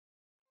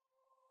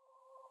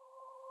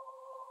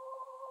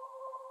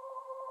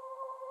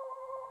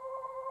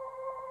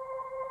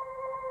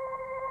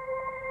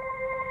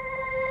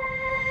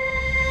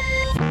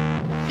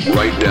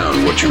Write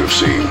down what you have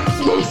seen,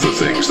 both the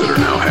things that are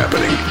now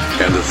happening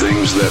and the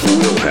things that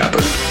will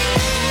happen.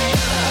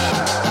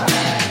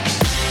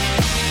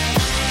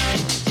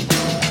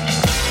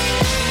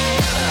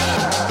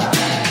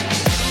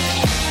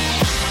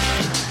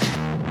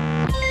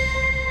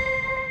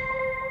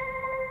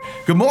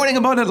 Good morning,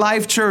 Abundant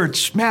Life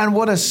Church. Man,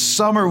 what a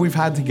summer we've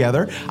had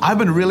together. I've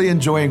been really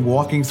enjoying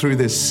walking through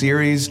this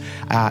series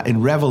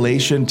in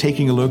Revelation,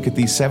 taking a look at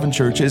these 7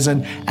 churches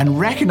and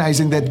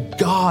recognizing that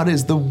God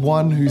is the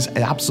one who's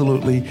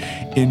absolutely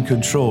in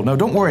control. Now,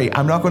 don't worry,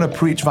 I'm not going to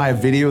preach via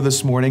video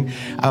this morning,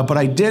 but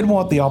I did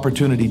want the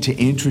opportunity to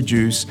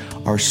introduce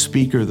our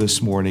speaker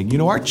this morning. You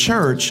know, our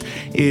church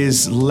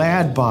is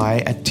led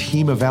by a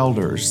team of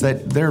elders,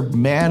 that they're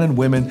men and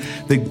women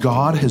that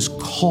God has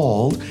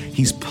called.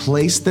 He's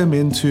placed them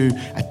into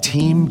a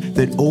team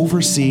that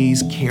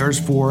oversees, cares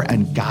for,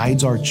 and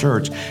guides our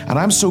church. And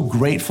I'm so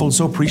grateful and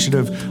so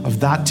appreciative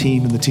of that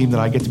team and the team that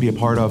I get to be a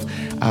part of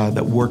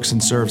that works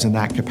and serves in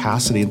that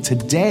capacity. And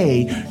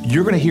today,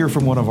 you're going to hear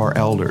from one of our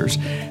elders.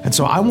 And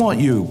so I want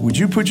you, would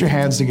you put your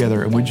hands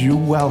together and would you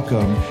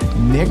welcome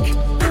Nick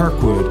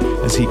Kirkwood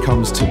as he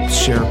comes to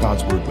share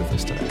God's word with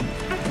us today.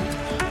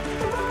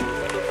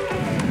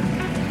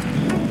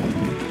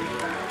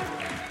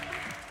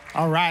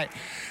 All right.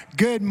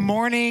 Good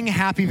morning,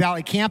 Happy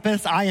Valley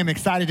Campus. I am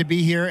excited to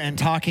be here and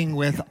talking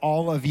with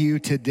all of you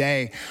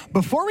today.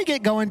 Before we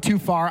get going too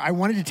far, I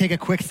wanted to take a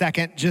quick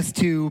second just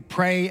to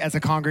pray as a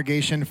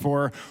congregation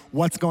for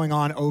what's going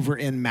on over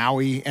in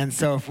Maui. And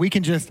so if we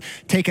can just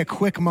take a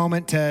quick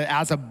moment to,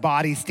 as a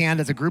body,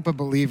 stand as a group of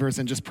believers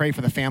and just pray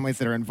for the families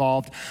that are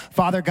involved.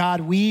 Father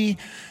God, we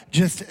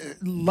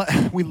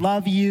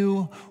love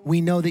you.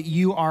 We know that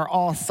you are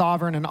all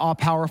sovereign and all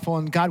powerful.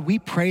 And God, we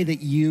pray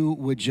that you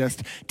would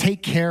just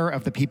take care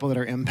of the people that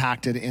are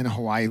impacted in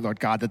Hawaii, Lord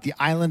God, that the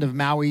island of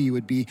Maui, you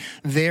would be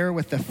there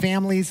with the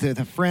families, the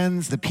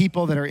friends, the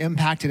people that are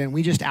impacted. And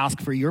we just ask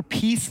for your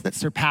peace that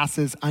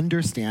surpasses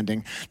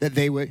understanding, that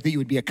you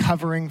would be a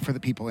covering for the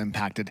people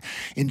impacted.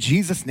 In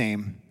Jesus'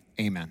 name,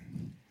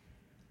 amen.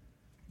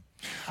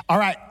 All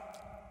right.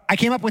 I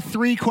came up with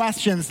 3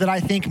 questions that I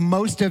think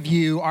most of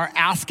you are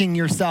asking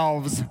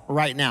yourselves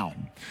right now.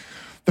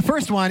 The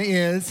first one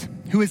is,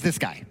 who is this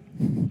guy?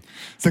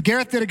 So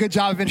Gareth did a good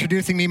job of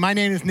introducing me. My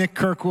name is Nick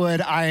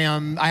Kirkwood. I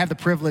have the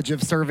privilege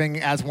of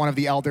serving as one of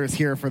the elders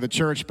here for the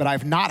church, but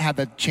I've not had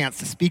the chance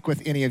to speak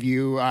with any of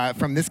you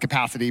from this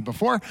capacity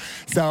before.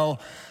 So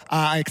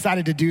I'm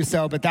excited to do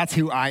so, but that's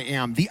who I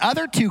am. The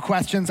other 2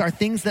 questions are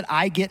things that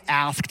I get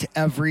asked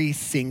every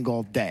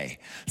single day.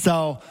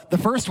 So the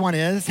first one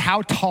is,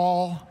 how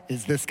tall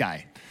is this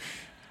guy?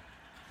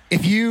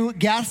 If you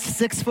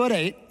guessed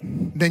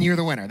 6'8", then you're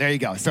the winner. There you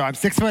go. So I'm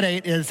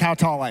 6'8" is how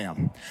tall I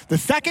am. The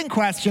second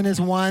question is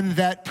one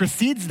that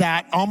precedes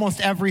that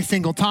almost every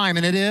single time,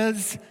 and it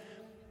is,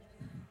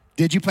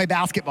 did you play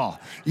basketball?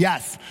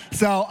 Yes.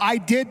 So I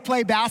did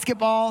play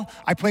basketball.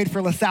 I played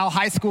for LaSalle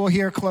High School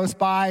here close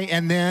by,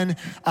 and then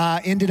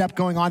ended up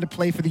going on to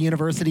play for the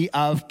University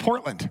of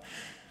Portland.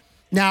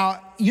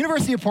 Now,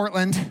 University of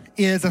Portland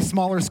is a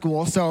smaller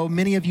school, so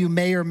many of you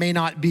may or may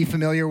not be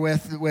familiar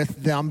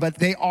with them, but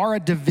they are a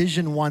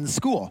Division I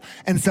school.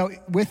 And so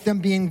with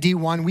them being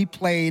D1, we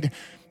played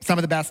some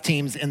of the best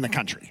teams in the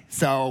country.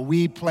 So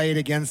we played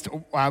against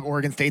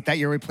Oregon State that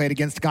year. We played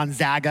against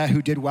Gonzaga,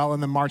 who did well in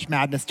the March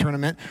Madness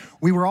tournament.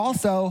 We were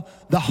also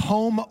the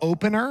home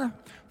opener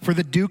for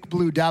the Duke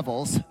Blue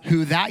Devils,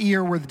 who that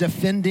year were the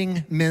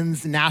defending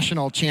men's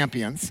national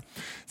champions.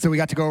 So we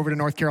got to go over to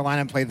North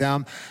Carolina and play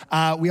them.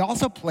 We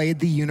also played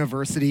the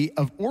University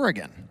of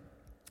Oregon.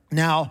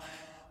 Now,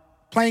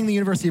 playing the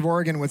University of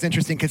Oregon was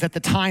interesting because at the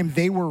time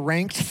they were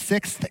ranked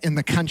 6th in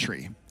the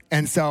country.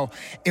 And so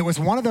it was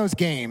one of those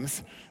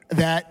games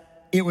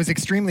that it was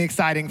extremely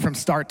exciting from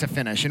start to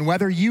finish. And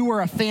whether you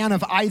were a fan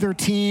of either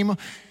team,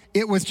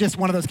 it was just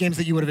one of those games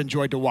that you would have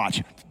enjoyed to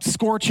watch.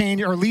 Score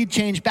change or lead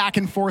change back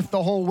and forth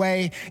the whole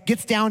way.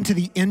 Gets down to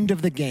the end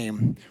of the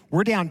game.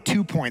 We're down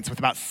 2 points with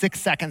about 6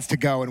 seconds to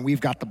go, and we've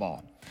got the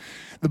ball.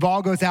 The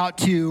ball goes out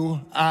to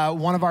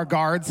one of our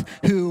guards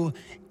who,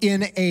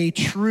 in a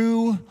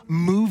true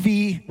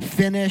movie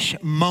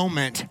finish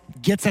moment,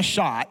 gets a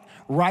shot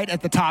right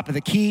at the top of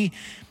the key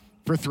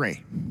for 3,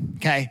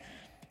 okay?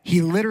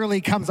 He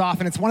literally comes off,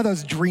 and it's one of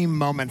those dream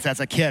moments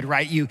as a kid,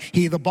 right?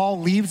 The ball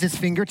leaves his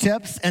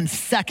fingertips, and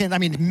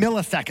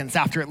milliseconds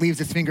after it leaves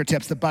his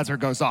fingertips, the buzzer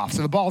goes off.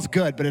 So the ball's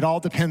good, but it all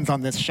depends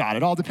on this shot.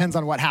 It all depends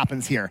on what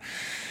happens here.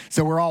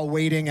 So we're all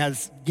waiting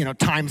as,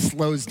 time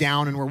slows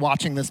down, and we're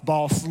watching this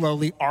ball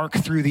slowly arc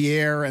through the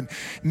air, and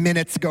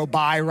minutes go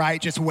by, right?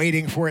 Just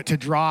waiting for it to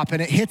drop,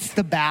 and it hits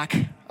the back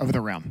of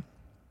the rim.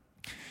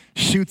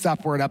 Shoots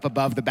upward up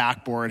above the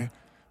backboard,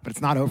 but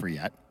it's not over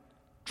yet.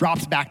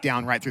 Drops back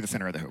down right through the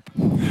center of the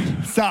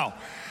hoop. So,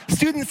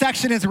 student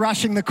section is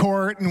rushing the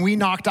court, and we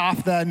knocked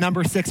off the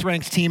number 6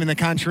 ranked team in the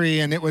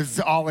country, and it was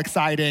all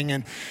exciting,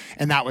 and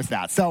that was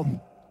that.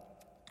 So,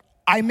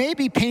 I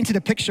maybe painted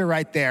a picture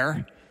right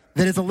there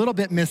that is a little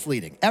bit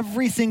misleading.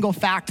 Every single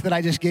fact that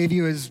I just gave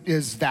you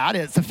is that,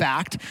 it's a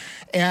fact.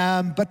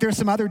 But there's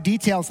some other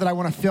details that I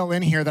want to fill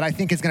in here that I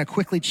think is going to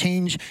quickly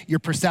change your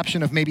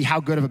perception of maybe how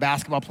good of a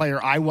basketball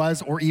player I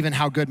was or even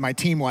how good my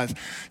team was.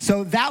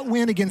 So that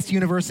win against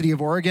University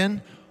of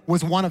Oregon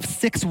was one of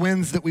 6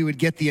 wins that we would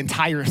get the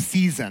entire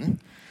season.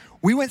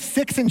 We went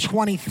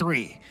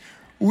 6-23.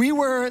 We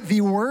were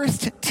the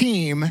worst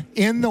team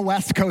in the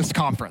West Coast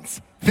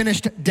Conference,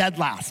 finished dead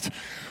last.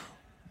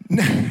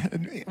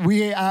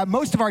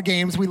 Most of our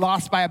games, we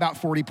lost by about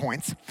 40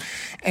 points,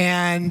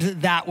 and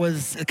that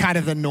was kind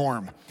of the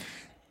norm.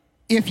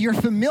 If you're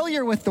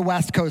familiar with the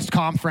West Coast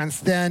Conference,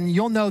 then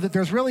you'll know that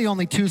there's really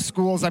only 2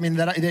 schools,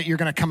 that you're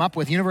going to come up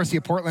with, University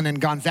of Portland and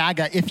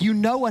Gonzaga. If you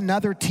know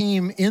another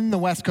team in the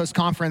West Coast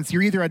Conference,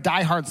 you're either a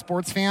diehard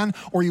sports fan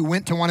or you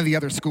went to one of the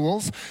other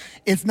schools.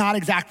 It's not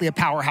exactly a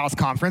powerhouse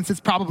conference.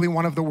 It's probably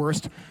one of the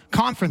worst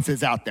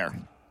conferences out there.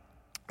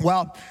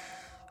 Well,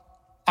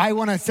 I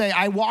want to say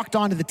I walked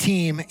onto the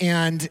team,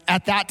 and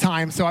at that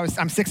time, so I'm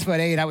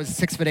 6'8", I was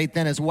 6'8"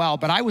 then as well,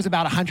 but I was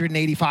about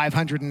 185,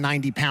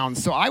 190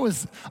 pounds. So I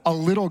was a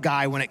little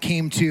guy when it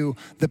came to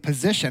the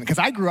position, because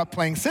I grew up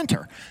playing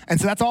center. And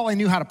so that's all I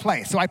knew how to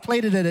play. So I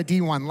played it at a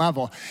D1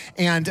 level.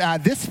 And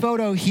this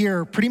photo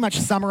here pretty much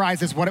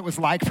summarizes what it was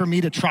like for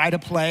me to try to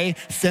play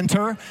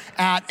center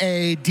at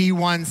a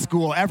D1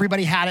 school.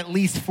 Everybody had at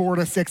least 4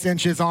 to 6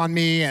 inches on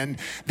me, and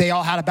they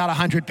all had about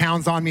 100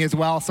 pounds on me as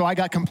well. So I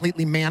got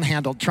completely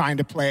manhandled trying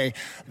to play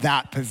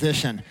that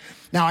position.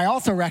 Now, I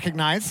also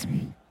recognize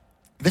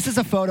this is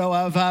a photo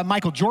of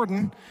Michael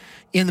Jordan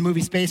in the movie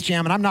Space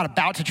Jam, and I'm not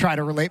about to try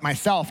to relate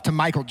myself to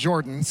Michael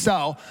Jordan,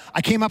 so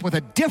I came up with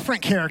a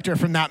different character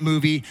from that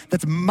movie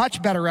that's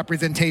much better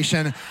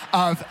representation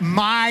of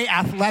my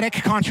athletic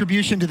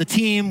contribution to the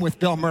team with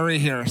Bill Murray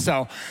here.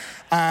 So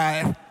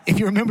if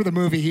you remember the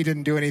movie, he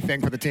didn't do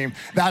anything for the team.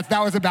 That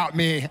was about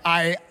me.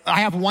 I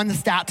have one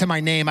stat to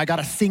my name. I got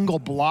a single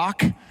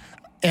block,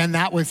 and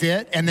that was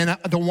it. And then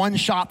the one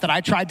shot that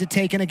I tried to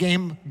take in a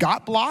game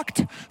got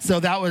blocked. So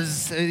that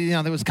was,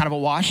 that was kind of a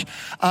wash.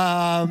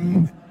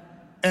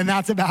 And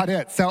that's about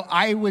it. So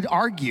I would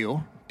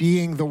argue,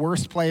 being the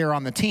worst player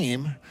on the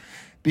team,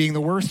 being the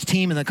worst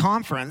team in the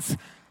conference,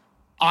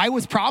 I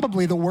was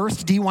probably the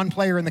worst D1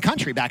 player in the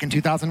country back in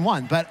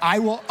 2001. But I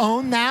will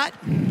own that,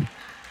 and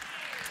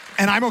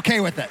I'm okay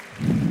with it.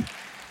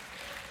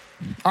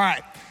 All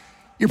right.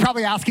 You're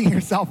probably asking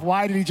yourself,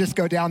 why did he just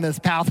go down this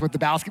path with the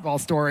basketball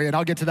story? And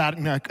I'll get to that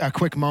in a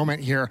quick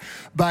moment here.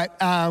 But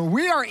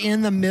we are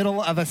in the middle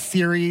of a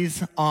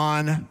series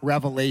on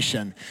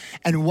Revelation.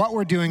 And what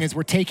we're doing is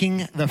we're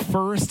taking the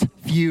first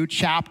few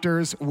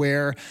chapters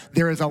where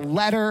there is a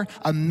letter,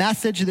 a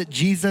message that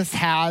Jesus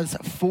has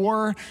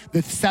for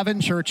the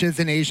 7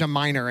 churches in Asia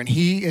Minor. And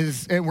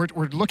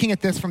we're looking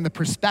at this from the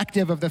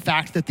perspective of the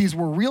fact that these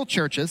were real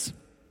churches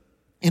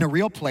in a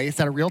real place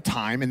at a real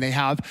time, and they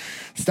have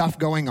stuff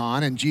going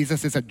on, and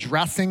Jesus is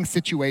addressing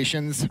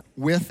situations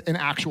with an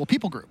actual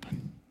people group.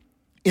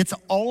 It's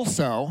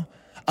also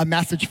a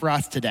message for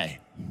us today.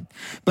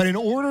 But in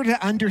order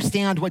to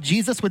understand what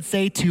Jesus would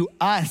say to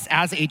us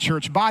as a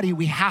church body,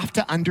 we have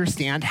to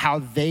understand how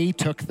they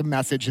took the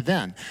message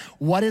then.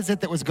 What is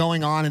it that was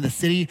going on in the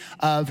city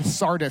of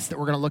Sardis that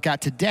we're going to look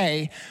at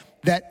today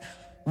that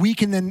we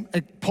can then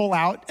pull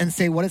out and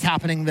say what is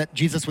happening that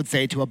Jesus would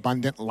say to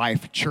Abundant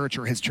Life Church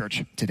or his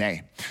church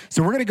today.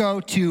 So we're going to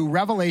go to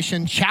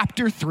Revelation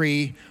chapter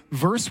 3,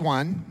 verse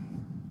 1,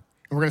 and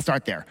we're going to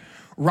start there.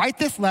 Write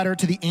this letter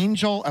to the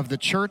angel of the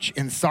church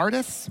in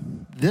Sardis.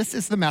 This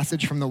is the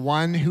message from the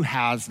one who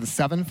has the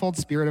 7-fold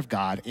Spirit of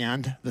God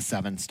and the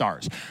 7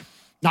 stars.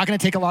 Not going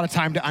to take a lot of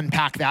time to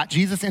unpack that.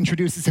 Jesus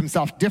introduces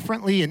himself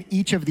differently in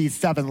each of these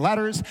 7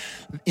 letters.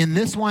 In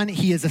this one,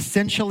 he is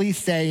essentially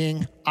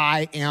saying,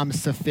 I am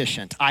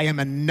sufficient. I am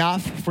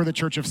enough for the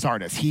church of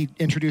Sardis. He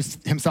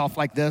introduced himself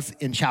like this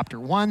in chapter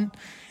 1.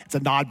 It's a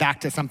nod back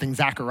to something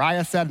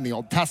Zechariah said in the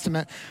Old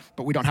Testament,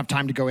 but we don't have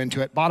time to go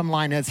into it. Bottom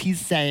line is, he's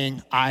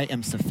saying, I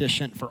am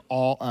sufficient for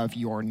all of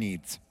your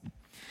needs.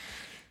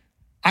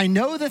 I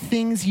know the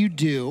things you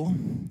do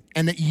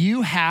and that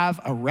you have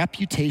a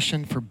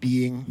reputation for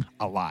being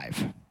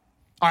alive.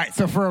 All right,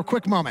 so for a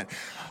quick moment,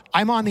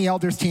 I'm on the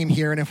elders team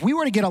here, and if we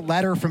were to get a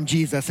letter from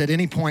Jesus at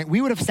any point,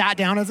 we would have sat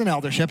down as an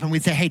eldership and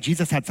we'd say, hey,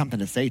 Jesus had something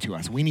to say to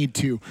us. We need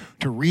to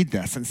read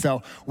this. And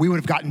so we would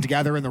have gotten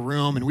together in the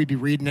room and we'd be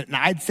reading it. And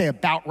I'd say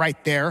about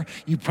right there,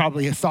 you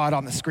probably saw it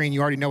on the screen,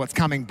 you already know what's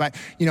coming, but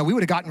we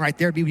would have gotten right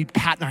there, we'd be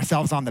patting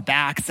ourselves on the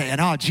back saying,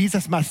 oh,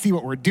 Jesus must see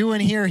what we're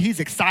doing here. He's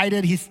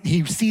excited. He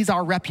sees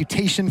our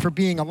reputation for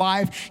being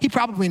alive. He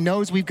probably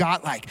knows we've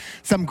got like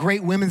some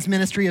great women's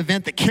ministry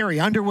event that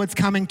Carrie Underwood's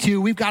coming to.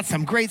 We've got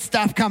some great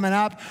stuff coming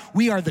up.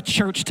 We are the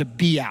church to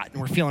be at, and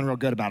we're feeling real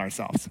good about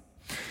ourselves.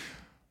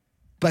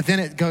 But then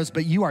it goes,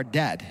 but you are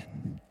dead.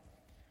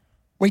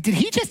 Wait, did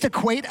he just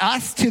equate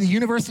us to the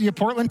University of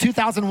Portland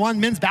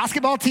 2001 men's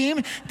basketball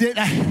team?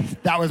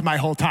 That was my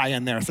whole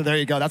tie-in there, so there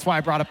you go. That's why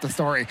I brought up the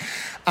story.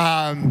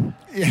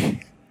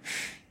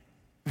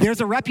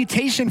 There's a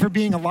reputation for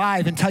being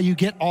alive until you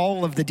get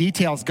all of the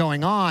details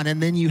going on,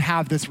 and then you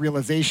have this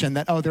realization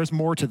that, oh, there's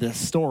more to this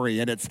story,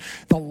 and it's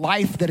the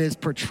life that is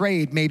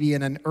portrayed maybe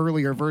in an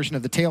earlier version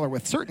of the tale or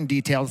with certain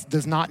details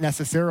does not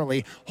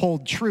necessarily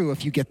hold true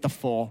if you get the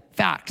full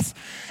facts.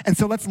 And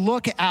so let's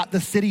look at the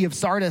city of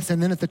Sardis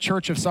and then at the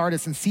church of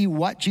Sardis and see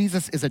what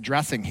Jesus is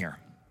addressing here.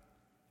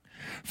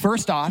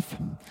 First off,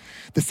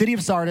 the city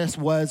of Sardis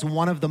was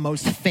one of the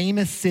most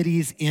famous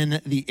cities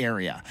in the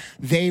area.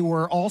 They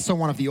were also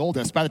one of the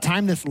oldest. By the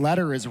time this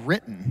letter is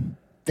written,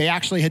 they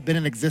actually had been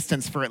in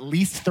existence for at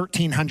least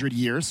 1,300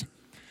 years.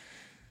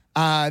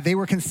 They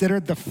were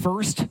considered the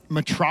first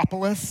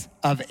metropolis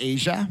of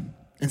Asia.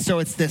 And so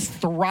it's this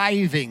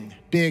thriving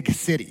big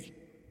city.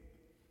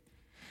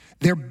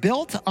 They're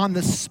built on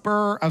the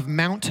spur of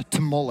Mount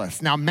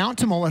Tmolus. Now, Mount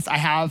Tmolus, I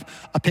have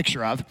a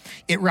picture of.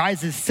 It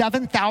rises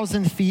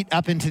 7,000 feet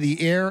up into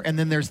the air, and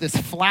then there's this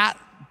flat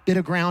bit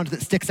of ground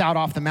that sticks out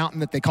off the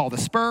mountain that they call the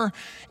spur.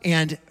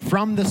 And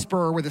from the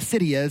spur where the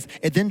city is,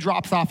 it then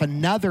drops off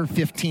another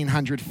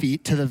 1,500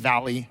 feet to the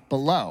valley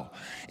below.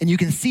 And you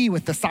can see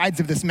with the sides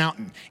of this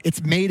mountain,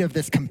 it's made of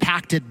this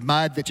compacted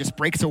mud that just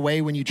breaks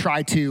away when you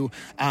try to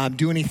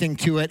do anything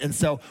to it. And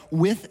so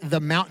with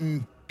the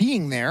mountain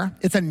being there,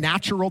 it's a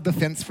natural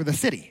defense for the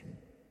city.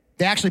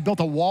 They actually built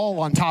a wall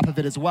on top of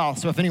it as well.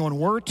 So if anyone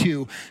were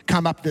to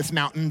come up this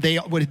mountain, they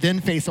would then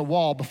face a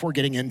wall before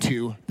getting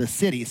into the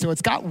city. So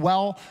it's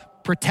well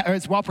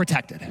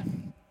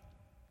protected.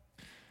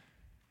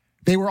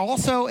 They were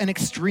also an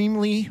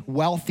extremely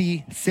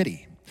wealthy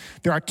city.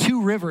 There are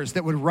 2 rivers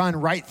that would run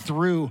right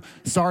through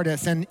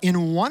Sardis. And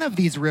in one of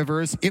these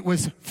rivers, it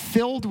was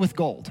filled with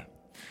gold.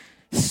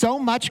 So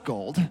much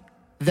gold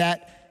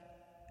that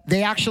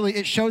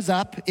it shows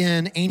up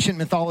in ancient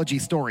mythology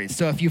stories.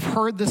 So if you've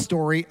heard the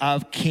story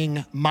of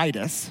King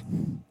Midas,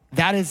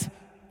 that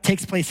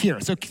takes place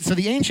here. So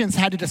the ancients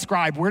had to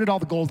describe where did all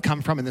the gold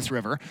come from in this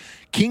river.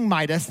 King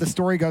Midas, the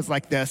story goes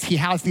like this. He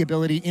has the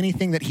ability,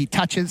 anything that he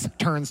touches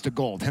turns to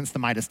gold, hence the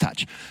Midas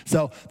touch.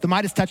 So the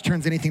Midas touch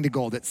turns anything to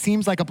gold. It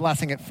seems like a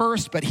blessing at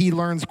first, but he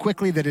learns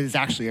quickly that it is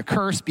actually a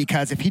curse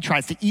because if he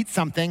tries to eat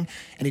something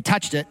and he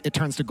touched it, it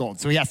turns to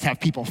gold. So he has to have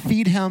people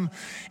feed him.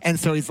 And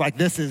so he's like,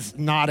 this is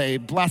not a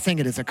blessing,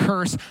 it is a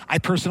curse. I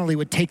personally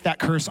would take that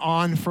curse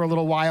on for a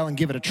little while and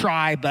give it a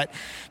try, but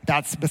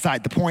that's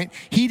beside the point.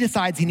 He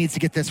decides he needs to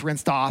get this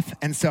rinsed off,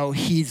 and so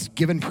he's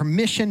given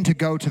permission to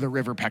go to the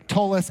river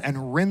Pactolus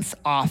and rinse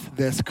off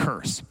this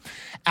curse.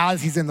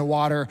 As he's in the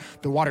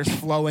water's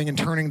flowing and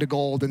turning to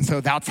gold, and so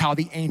that's how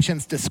the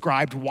ancients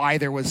described why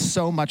there was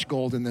so much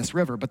gold in this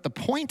river. But the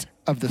point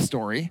of the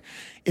story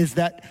is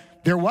that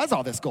there was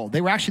all this gold. They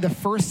were actually the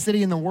first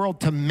city in the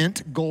world to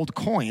mint gold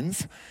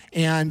coins,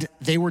 and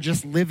they were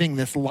just living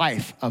this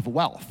life of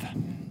wealth.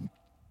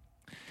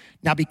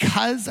 Now,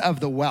 because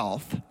of the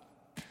wealth,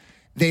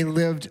 they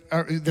lived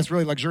this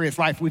really luxurious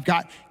life. We've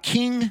got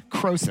King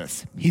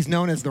Croesus. He's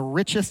known as the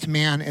richest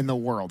man in the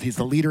world. He's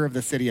the leader of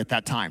the city at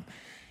that time.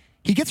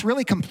 He gets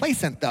really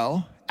complacent,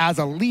 though, as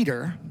a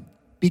leader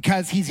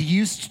because he's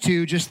used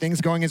to just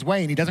things going his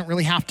way, and he doesn't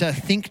really have to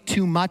think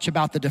too much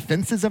about the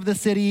defenses of the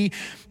city,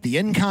 the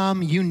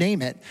income, you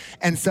name it.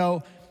 And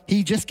so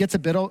he just gets a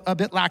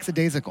bit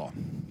lackadaisical.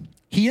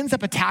 He ends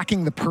up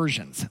attacking the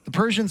Persians. The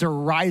Persians are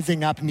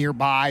rising up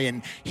nearby,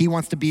 and he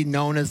wants to be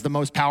known as the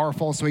most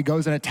powerful, so he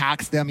goes and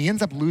attacks them. He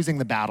ends up losing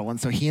the battle,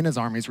 and so he and his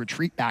armies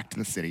retreat back to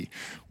the city,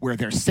 where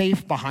they're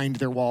safe behind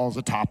their walls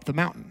atop the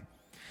mountain.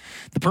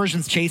 The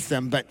Persians chase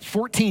them, but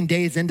 14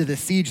 days into the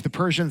siege, the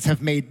Persians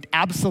have made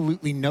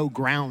absolutely no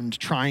ground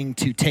trying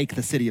to take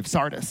the city of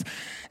Sardis.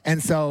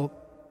 And so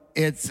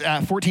it's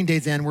 14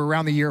 days in. We're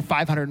around the year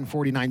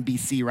 549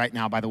 BC right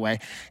now, by the way,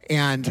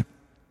 and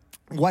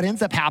what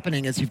ends up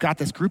happening is you've got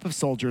this group of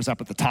soldiers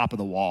up at the top of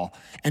the wall,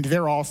 and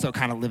they're also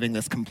kind of living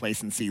this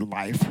complacency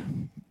life,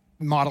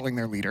 modeling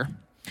their leader.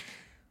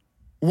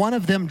 One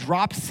of them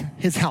drops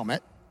his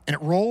helmet, and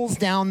it rolls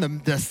down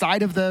the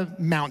side of the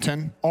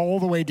mountain all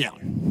the way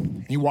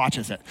down. He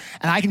watches it.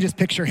 And I can just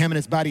picture him and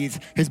his buddies.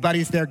 His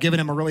buddies there giving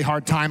him a really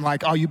hard time,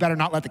 like, oh, you better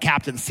not let the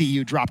captain see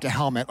you dropped a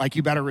helmet. Like,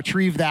 you better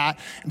retrieve that.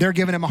 They're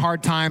giving him a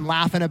hard time,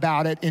 laughing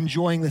about it,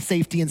 enjoying the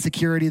safety and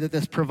security that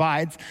this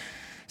provides.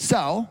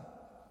 So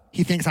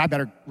he thinks, I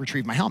better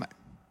retrieve my helmet.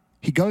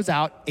 He goes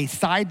out a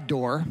side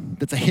door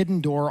that's a hidden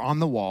door on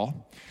the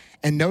wall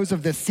and knows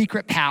of this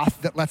secret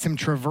path that lets him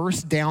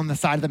traverse down the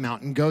side of the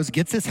mountain, goes,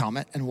 gets his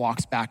helmet, and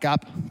walks back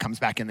up, comes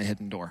back in the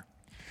hidden door.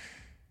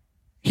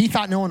 He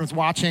thought no one was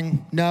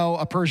watching. No,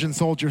 a Persian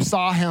soldier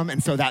saw him,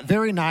 and so that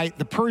very night,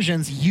 the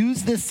Persians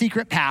use this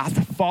secret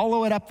path,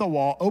 follow it up the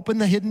wall, open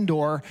the hidden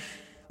door.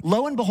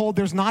 Lo and behold,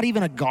 there's not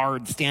even a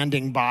guard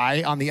standing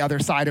by on the other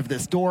side of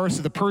this door.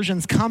 So the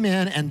Persians come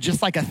in, and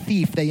just like a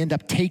thief, they end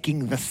up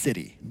taking the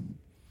city.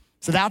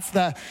 So that's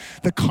the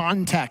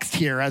context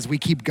here as we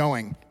keep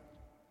going.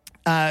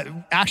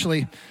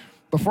 Actually,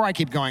 before I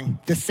keep going,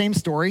 this same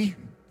story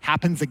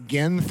happens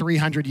again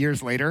 300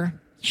 years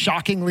later.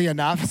 Shockingly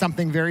enough,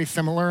 something very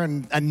similar,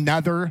 and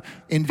another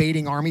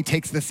invading army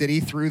takes the city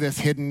through this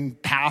hidden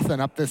path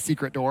and up this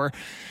secret door.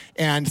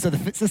 And so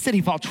the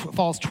city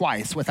falls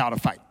twice without a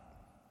fight.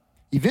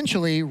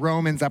 Eventually,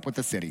 Rome ends up with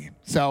the city.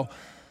 So,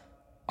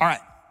 all right,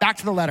 back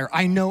to the letter.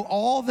 I know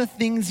all the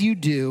things you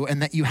do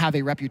and that you have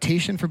a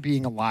reputation for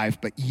being alive,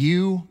 but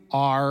you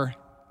are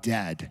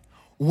dead.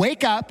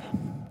 Wake up,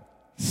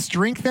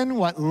 strengthen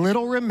what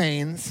little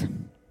remains,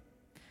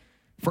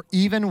 for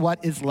even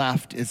what is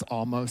left is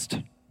almost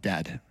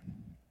dead.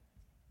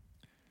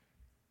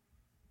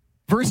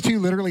 Verse 2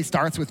 literally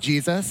starts with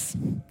Jesus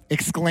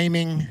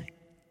exclaiming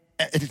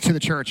to the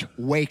church,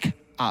 wake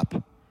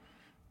up.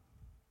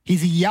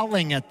 He's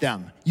yelling at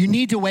them, you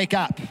need to wake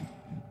up.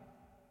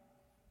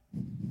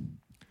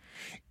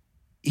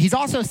 He's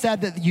also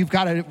said that you've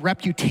got a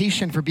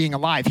reputation for being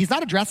alive. He's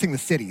not addressing the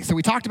city. So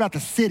we talked about the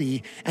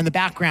city and the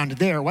background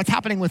there. What's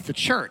happening with the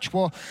church?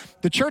 Well,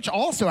 the church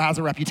also has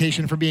a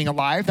reputation for being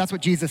alive. That's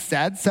what Jesus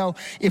said. So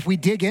if we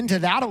dig into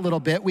that a little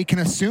bit, we can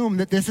assume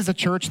that this is a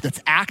church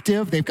that's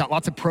active. They've got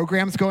lots of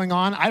programs going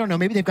on. I don't know,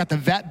 maybe they've got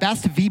the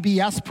best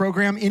VBS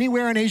program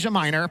anywhere in Asia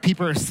Minor.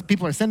 People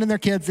are sending their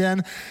kids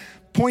in.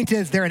 Point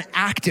is, they're an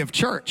active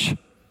church.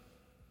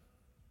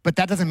 But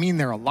that doesn't mean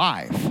they're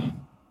alive.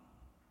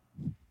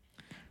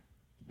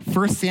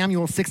 1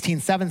 Samuel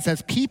 16:7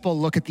 says, people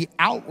look at the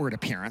outward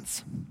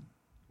appearance,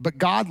 but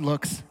God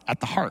looks at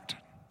the heart.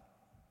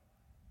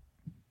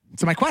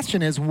 So my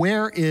question is,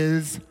 where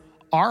is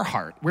our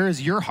heart? Where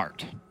is your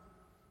heart?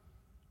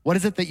 What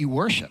is it that you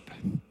worship?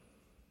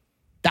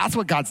 That's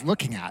what God's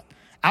looking at.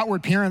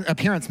 Outward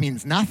appearance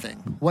means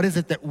nothing. What is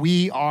it that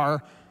we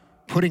are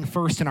putting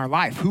first in our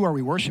life? Who are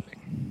we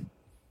worshiping?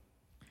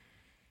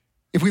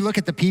 If we look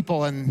at the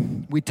people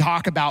and we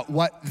talk about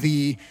what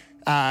the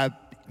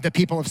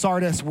people of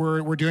Sardis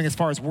were doing as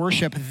far as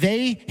worship,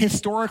 they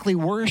historically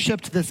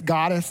worshiped this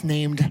goddess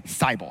named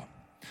Cybele.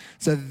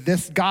 So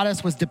this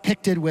goddess was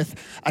depicted with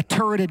a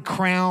turreted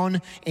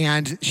crown,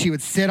 and she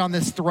would sit on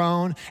this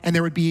throne, and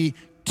there would be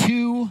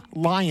 2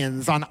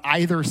 lions on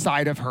either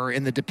side of her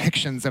in the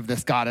depictions of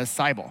this goddess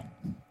Cybele.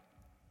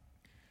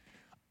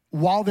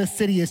 While this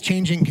city is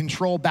changing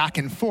control back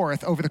and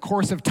forth, over the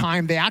course of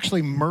time, they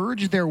actually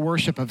merge their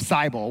worship of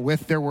Cybele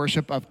with their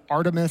worship of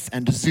Artemis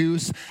and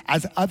Zeus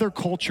as other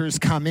cultures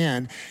come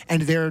in,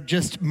 and they're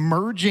just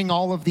merging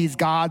all of these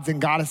gods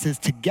and goddesses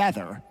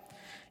together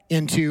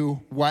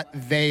into what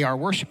they are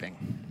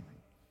worshiping.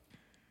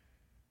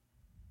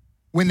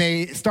 When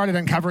they started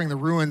uncovering the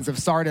ruins of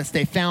Sardis,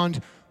 they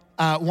found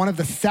one of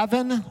the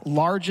 7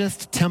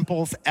 largest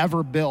temples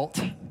ever built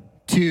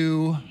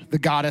to the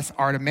goddess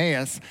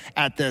Artemis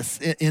at this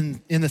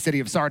in the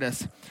city of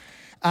Sardis.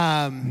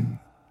 And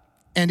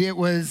it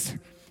was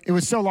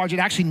so large, it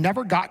actually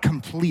never got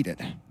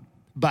completed,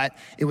 but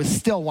it was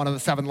still one of the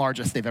 7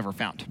 largest they've ever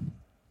found.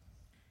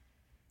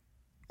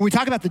 When we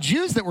talk about the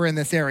Jews that were in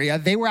this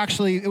area,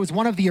 it was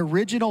one of the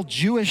original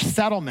Jewish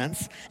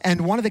settlements,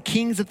 and one of the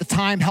kings at the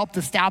time helped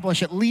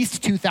establish at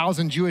least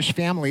 2,000 Jewish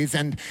families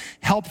and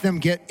helped them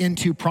get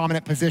into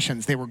prominent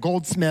positions. They were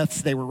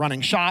goldsmiths, they were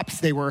running shops,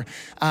 they were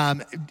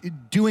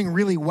doing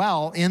really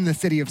well in the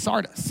city of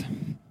Sardis.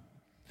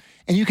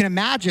 And you can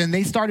imagine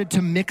they started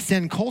to mix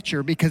in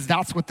culture because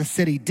that's what the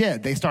city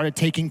did. They started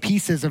taking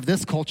pieces of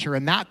this culture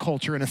and that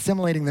culture and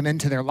assimilating them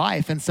into their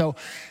life. And so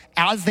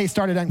as they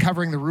started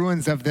uncovering the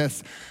ruins of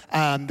this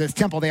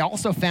temple, they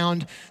also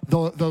found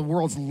the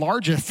world's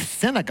largest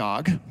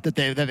synagogue that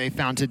they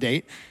found to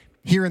date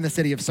here in the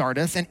city of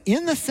Sardis. And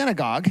in the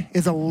synagogue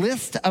is a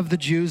list of the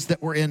Jews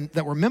that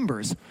were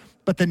members,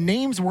 but the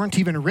names weren't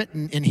even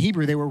written in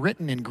Hebrew, they were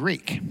written in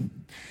Greek.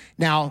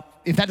 Now,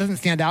 if that doesn't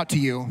stand out to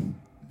you,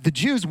 the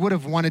Jews would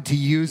have wanted to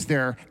use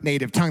their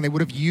native tongue.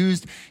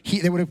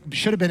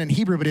 Should have been in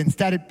Hebrew, but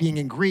instead of being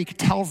in Greek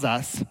tells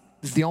us,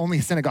 this is the only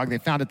synagogue they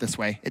found it this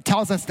way. It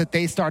tells us that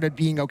they started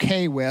being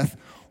okay with,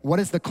 what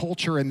is the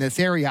culture in this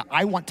area?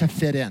 I want to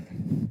fit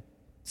in.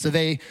 So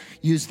they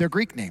used their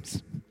Greek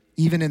names,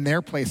 even in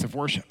their place of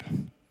worship.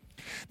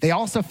 They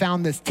also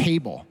found this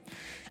table.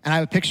 And I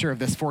have a picture of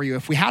this for you.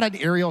 If we had an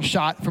aerial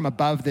shot from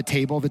above the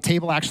table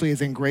actually is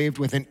engraved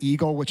with an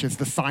eagle, which is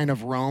the sign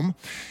of Rome.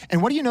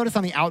 And what do you notice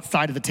on the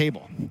outside of the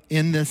table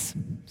in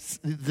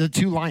the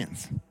 2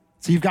 lions?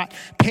 So you've got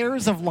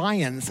pairs of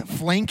lions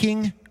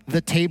flanking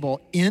the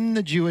table in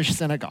the Jewish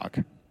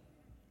synagogue,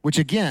 which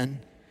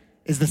again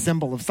is the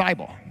symbol of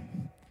Cybele.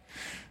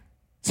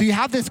 So you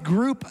have this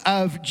group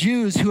of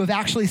Jews who have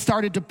actually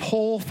started to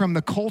pull from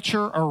the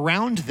culture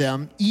around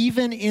them,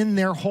 even in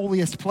their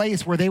holiest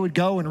place where they would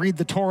go and read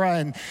the Torah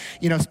and,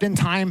 spend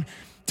time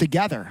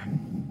together.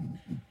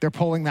 They're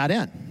pulling that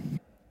in.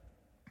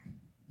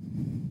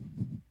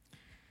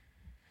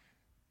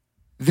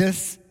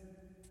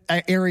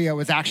 area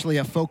was actually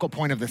a focal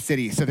point of the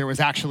city. So there was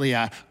actually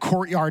a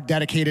courtyard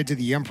dedicated to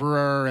the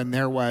emperor, and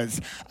there was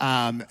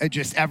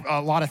just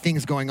a lot of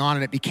things going on,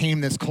 and it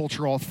became this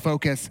cultural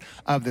focus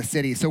of the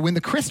city. So when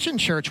the Christian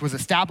church was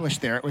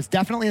established there, it was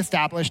definitely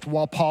established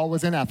while Paul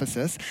was in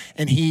Ephesus,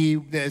 and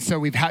so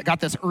we've got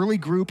this early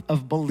group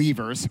of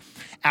believers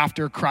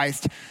after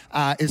Christ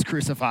is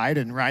crucified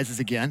and rises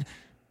again,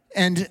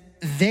 and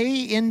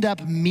they end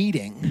up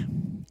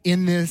meeting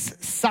in this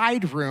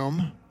side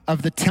room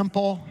of the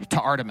temple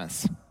to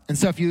Artemis. And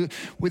so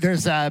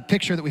there's a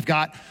picture that we've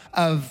got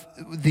of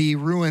the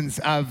ruins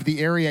of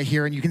the area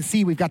here, and you can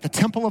see we've got the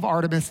temple of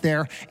Artemis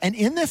there. And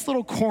in this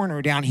little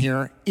corner down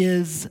here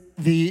is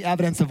the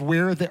evidence of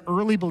where the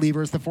early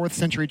believers, the 4th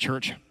century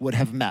church, would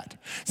have met.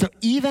 So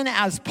even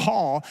as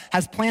Paul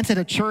has planted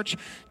a church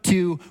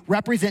to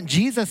represent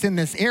Jesus in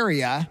this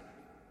area,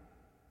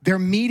 they're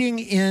meeting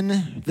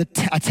in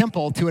a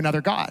temple to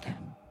another god.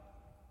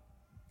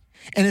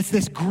 And it's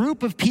this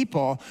group of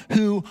people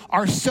who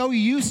are so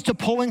used to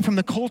pulling from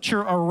the culture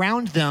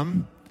around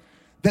them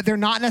that they're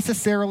not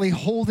necessarily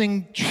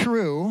holding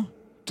true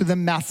to the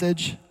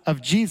message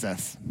of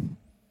Jesus.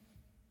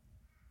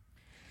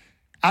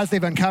 As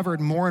they've uncovered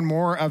more and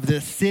more of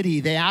this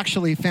city, they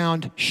actually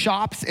found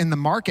shops in the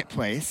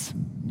marketplace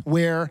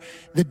where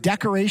the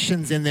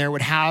decorations in there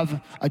would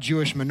have a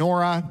Jewish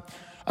menorah,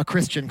 a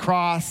Christian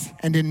cross,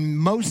 and in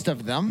most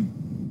of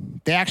them,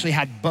 they actually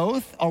had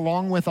both,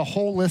 along with a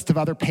whole list of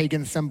other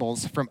pagan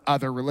symbols from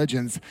other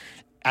religions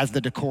as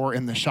the decor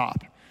in the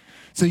shop.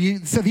 So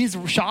these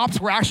shops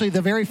were actually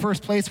the very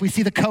first place we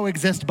see the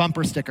coexist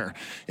bumper sticker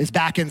is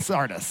back in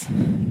Sardis.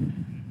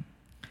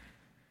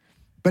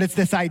 But it's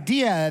this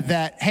idea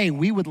that, hey,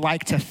 we would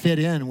like to fit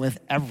in with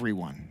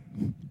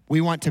everyone.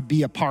 We want to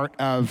be a part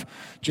of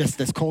just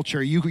this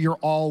culture. You're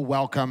all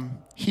welcome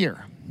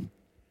here.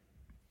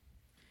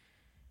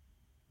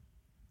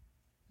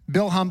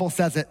 Bill Humble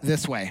says it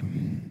this way: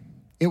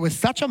 it was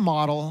such a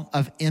model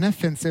of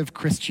inoffensive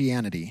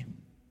Christianity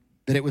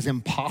that it was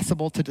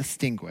impossible to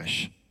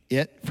distinguish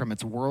it from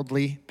its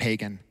worldly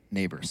pagan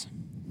neighbors.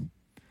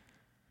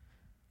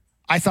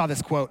 I saw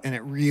this quote and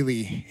it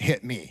really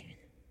hit me.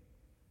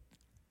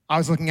 I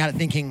was looking at it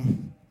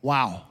thinking,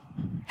 wow,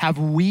 have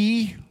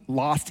we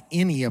lost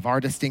any of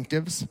our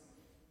distinctives?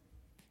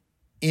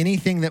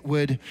 Anything that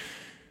would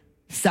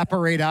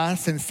separate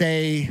us and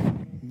say,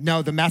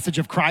 no, the message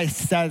of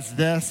Christ says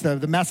this,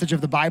 the message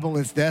of the Bible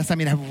is this. I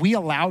mean, have we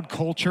allowed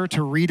culture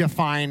to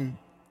redefine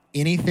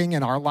anything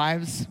in our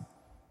lives?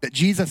 That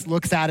Jesus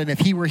looks at, and if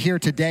he were here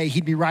today,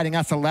 he'd be writing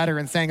us a letter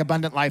and saying,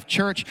 Abundant Life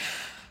Church,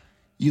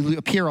 you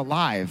appear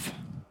alive,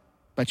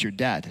 but you're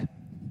dead.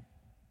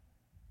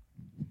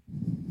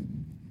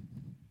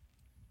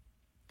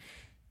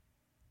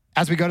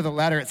 As we go to the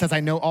letter, it says,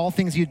 I know all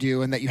things you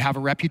do and that you have a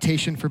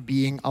reputation for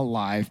being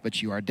alive, but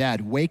you are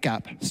dead. Wake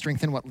up,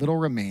 strengthen what little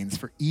remains,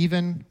 for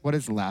even what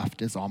is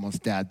left is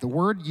almost dead. The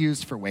word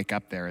used for wake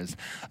up there is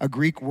a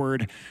Greek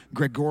word,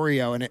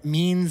 Gregorio, and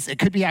it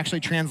could be actually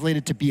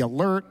translated to be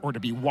alert or to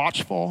be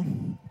watchful.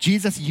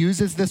 Jesus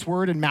uses this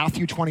word in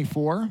Matthew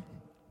 24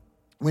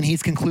 when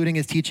he's concluding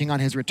his teaching on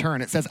his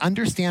return. It says,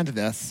 understand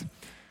this,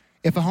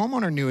 if a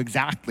homeowner knew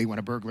exactly when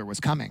a burglar was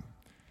coming,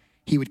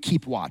 he would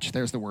keep watch.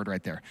 There's the word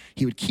right there.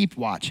 He would keep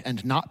watch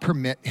and not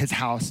permit his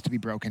house to be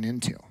broken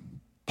into.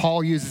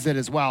 Paul uses it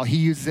as well. He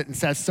uses it and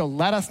says, so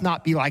let us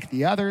not be like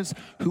the others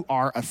who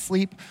are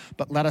asleep,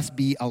 but let us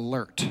be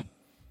alert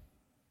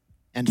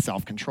and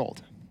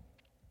self-controlled.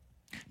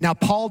 Now,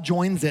 Paul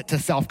joins it to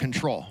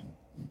self-control,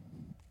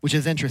 which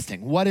is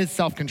interesting. What is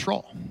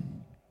self-control?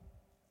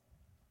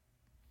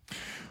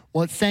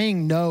 Well, it's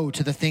saying no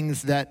to the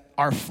things that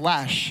our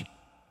flesh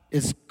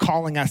is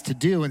calling us to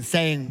do and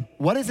saying,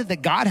 what is it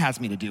that God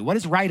has me to do? What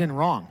is right and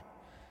wrong?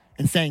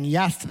 And saying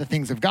yes to the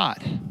things of God.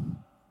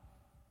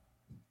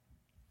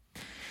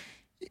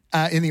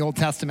 In the Old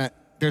Testament,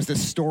 there's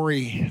this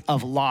story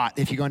of Lot,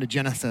 if you go into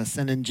Genesis.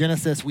 And in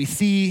Genesis, we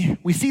see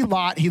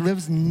Lot, he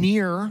lives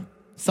near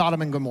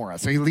Sodom and Gomorrah.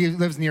 So he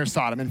lives near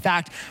Sodom. In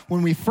fact,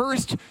 when we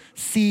first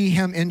see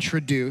him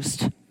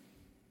introduced,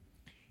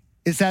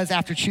 it says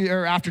after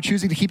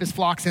choosing to keep his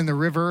flocks in the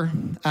river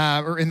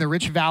or in the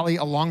rich valley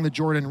along the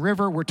Jordan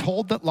River, we're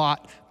told that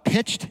Lot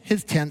pitched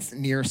his tents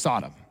near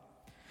Sodom.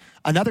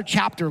 Another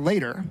chapter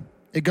later,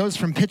 it goes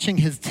from pitching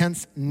his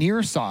tents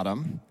near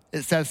Sodom.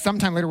 It says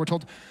sometime later we're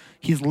told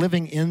he's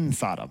living in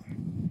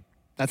Sodom.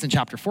 That's in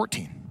chapter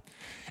 14.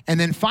 And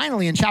then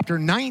finally in chapter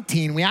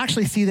 19, we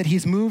actually see that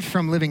he's moved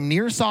from living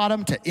near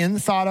Sodom to in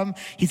Sodom.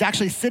 He's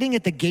actually sitting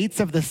at the gates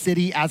of the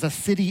city as a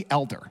city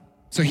elder.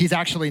 So he's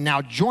actually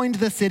now joined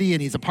the city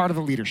and he's a part of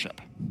the leadership.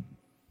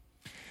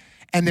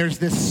 And there's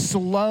this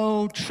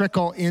slow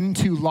trickle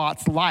into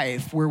Lot's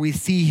life where we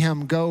see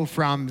him go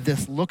from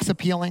this looks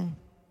appealing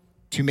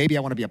to maybe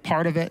I want to be a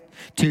part of it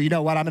to, you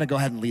know what, I'm going to go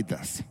ahead and lead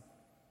this.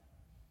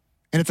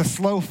 And it's a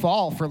slow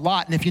fall for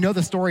Lot. And if you know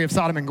the story of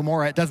Sodom and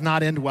Gomorrah, it does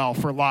not end well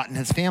for Lot and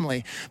his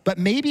family. But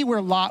maybe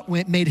where Lot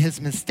made his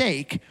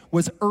mistake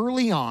was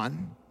early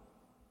on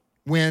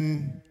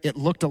when it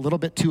looked a little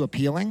bit too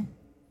appealing.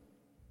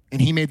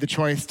 and he made the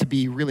choice to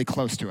be really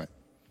close to it.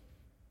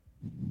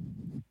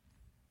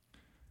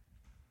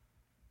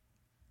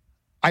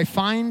 I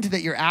find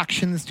that your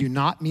actions do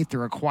not meet the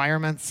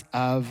requirements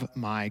of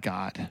my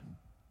God.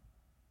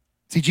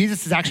 See,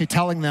 Jesus is actually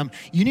telling them,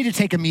 you need to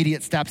take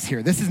immediate steps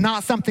here. This is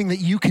not something that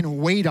you can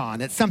wait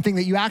on. It's something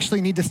that you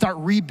actually need to start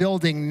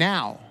rebuilding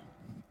now.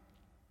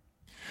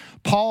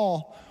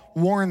 Paul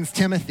warns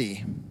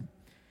Timothy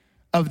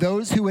of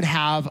those who would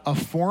have a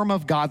form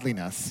of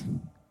godliness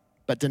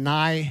but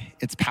deny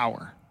its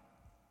power.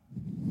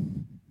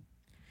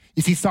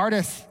 You see,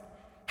 Sardis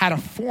had a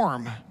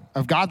form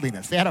of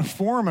godliness. They had a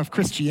form of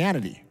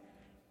Christianity.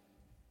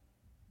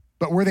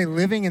 But were they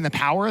living in the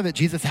power that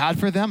Jesus had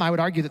for them? I would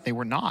argue that they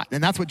were not.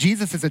 And that's what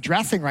Jesus is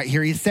addressing right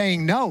here. He's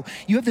saying, no,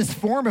 you have this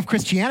form of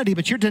Christianity,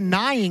 but you're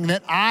denying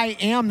that I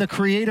am the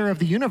creator of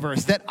the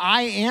universe, that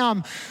I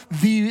am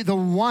the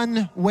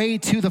one way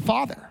to the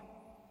Father.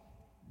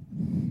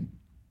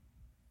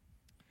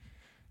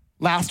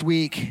 Last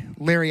week,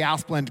 Larry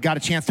Asplund got a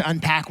chance to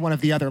unpack one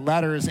of the other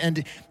letters.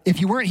 And if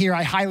you weren't here,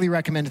 I highly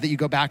recommend that you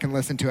go back and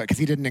listen to it because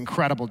he did an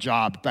incredible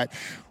job. But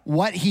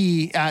what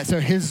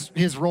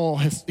his role,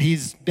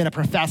 he's been a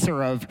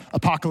professor of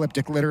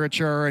apocalyptic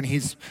literature, and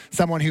he's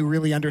someone who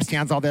really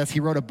understands all this. He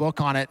wrote a book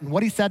on it. And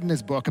what he said in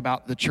his book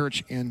about the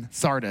church in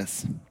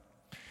Sardis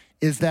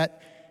is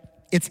that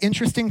it's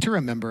interesting to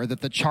remember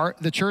that the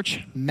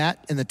church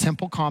met in the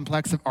temple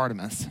complex of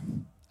Artemis,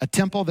 a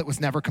temple that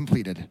was never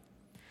completed.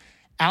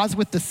 As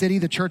with the city,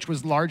 the church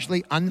was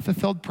largely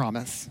unfulfilled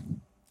promise,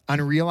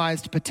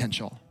 unrealized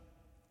potential,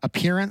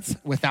 appearance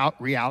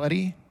without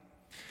reality.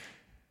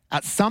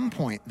 At some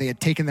point, they had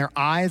taken their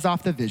eyes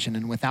off the vision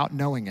and without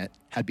knowing it,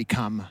 had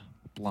become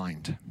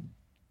blind.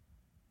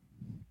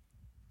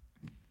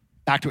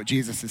 Back to what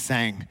Jesus is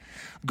saying.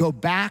 Go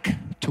back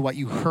to what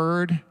you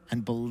heard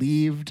and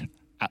believed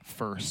at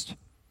first.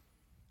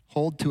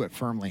 Hold to it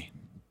firmly.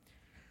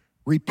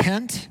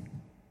 Repent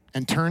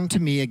and turn to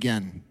me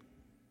again.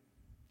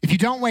 If you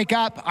don't wake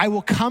up, I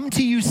will come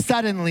to you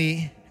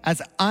suddenly,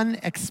 as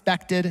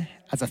unexpected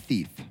as a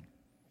thief.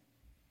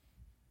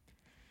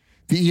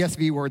 The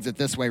ESV words it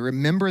this way: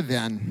 remember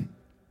then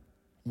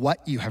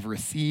what you have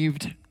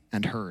received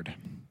and heard.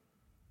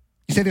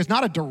 You say there's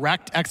not a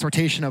direct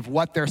exhortation of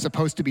what they're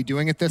supposed to be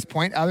doing at this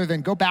point, other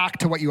than go back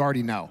to what you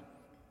already know.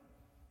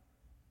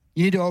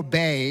 You need to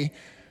obey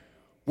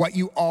what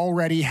you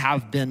already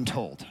have been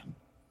told.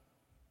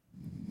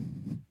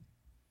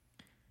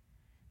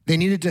 They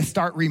needed to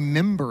start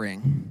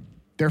remembering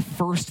their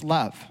first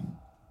love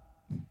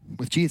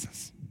with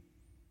Jesus.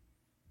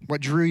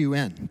 What drew you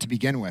in to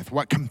begin with?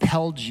 What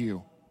compelled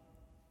you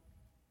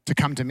to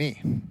come to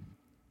me?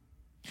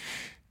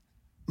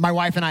 My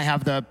wife and I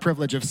have the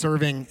privilege of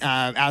serving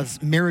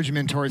as marriage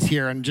mentors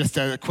here. And just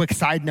a quick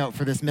side note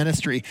for this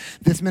ministry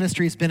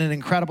has been an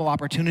incredible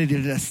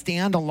opportunity to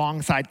stand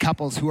alongside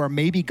couples who are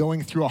maybe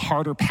going through a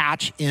harder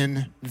patch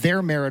in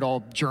their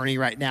marital journey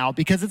right now,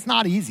 because it's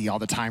not easy all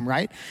the time,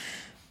 right?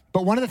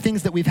 But one of the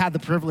things that we've had the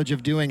privilege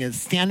of doing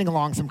is standing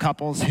along some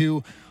couples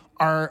who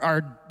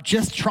are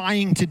just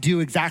trying to do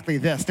exactly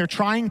this. They're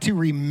trying to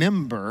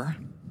remember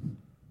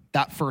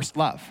that first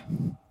love.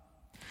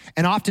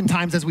 And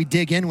oftentimes as we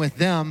dig in with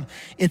them,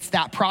 it's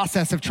that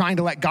process of trying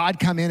to let God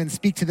come in and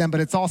speak to them, but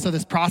it's also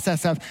this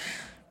process of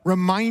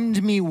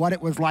remind me what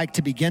it was like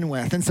to begin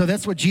with. And so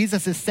that's what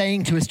Jesus is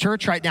saying to his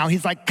church right now.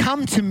 He's like,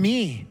 come to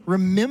me.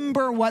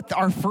 Remember what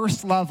our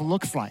first love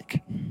looks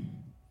like.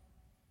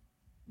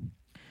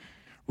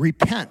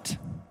 Repent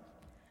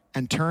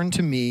and turn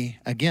to me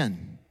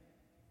again.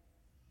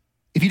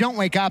 If you don't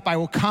wake up, I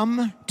will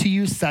come to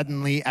you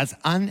suddenly, as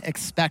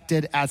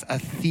unexpected as a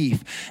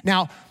thief.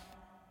 Now,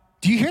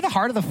 do you hear the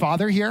heart of the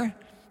Father here?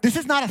 This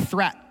is not a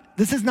threat.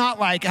 This is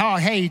not like, oh,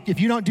 hey, if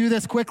you don't do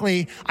this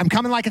quickly, I'm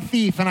coming like a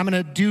thief and I'm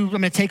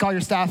gonna take all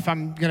your stuff.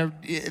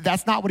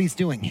 That's not what he's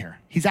doing here.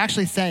 He's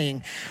actually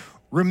saying,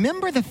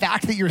 remember the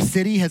fact that your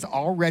city has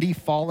already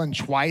fallen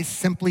twice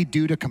simply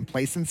due to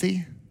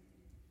complacency?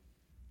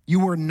 You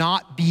were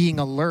not being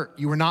alert.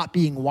 You were not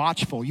being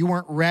watchful. You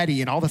weren't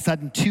ready. And all of a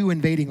sudden, 2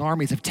 invading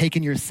armies have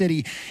taken your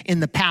city in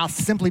the past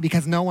simply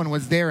because no one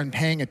was there and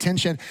paying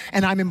attention.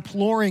 And I'm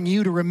imploring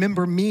you to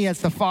remember me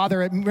as the Father,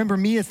 remember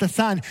me as the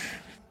Son.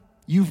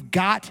 You've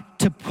got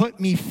to put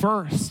me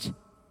first.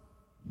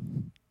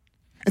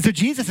 And so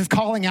Jesus is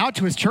calling out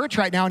to his church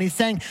right now, and he's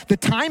saying, the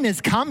time is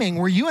coming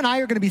where you and I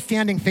are going to be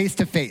standing face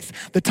to face.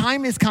 The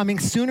time is coming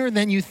sooner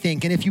than you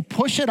think. And if you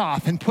push it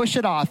off,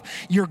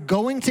 you're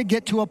going to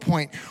get to a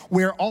point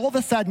where all of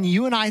a sudden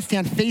you and I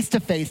stand face to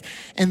face.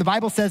 And the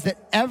Bible says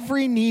that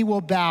every knee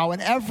will bow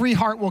and every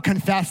heart will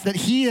confess that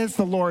he is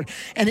the Lord.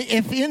 And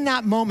if in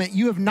that moment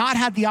you have not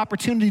had the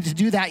opportunity to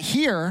do that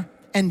here,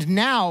 and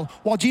now,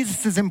 while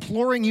Jesus is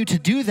imploring you to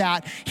do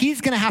that,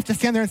 he's going to have to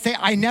stand there and say,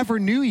 I never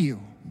knew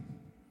you.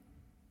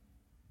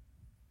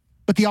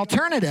 But the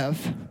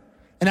alternative,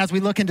 and as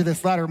we look into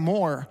this letter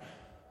more,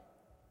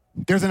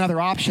 there's another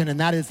option, and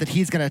that is that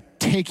he's going to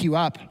take you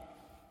up,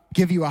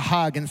 give you a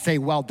hug, and say,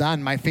 well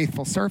done, my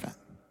faithful servant.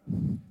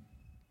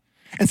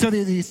 And so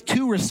there are these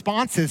two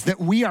responses that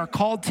we are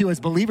called to as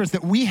believers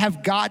that we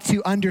have got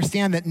to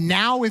understand that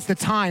now is the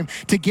time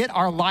to get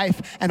our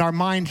life and our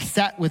mind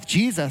set with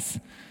Jesus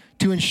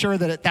to ensure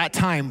that at that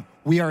time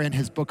we are in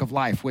his book of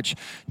life, which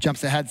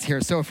jumps ahead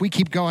here. So if we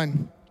keep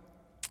going,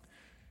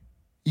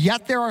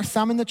 yet there are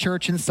some in the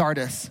church in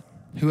Sardis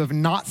who have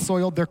not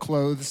soiled their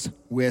clothes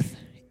with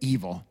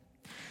evil.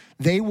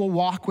 They will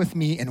walk with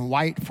me in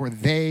white, for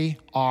they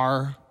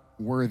are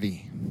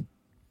worthy.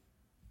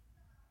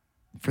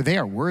 For they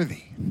are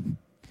worthy.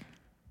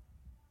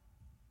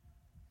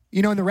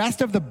 You know, in the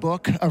rest of the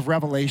book of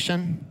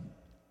Revelation,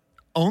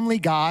 only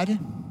God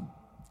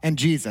and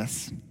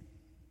Jesus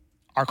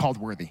are called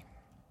worthy.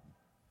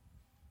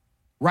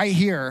 Right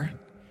here,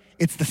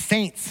 it's the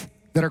saints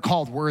that are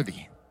called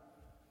worthy.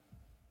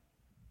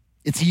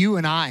 It's you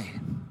and I.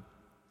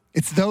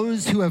 It's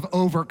those who have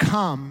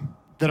overcome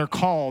that are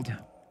called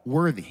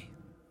worthy.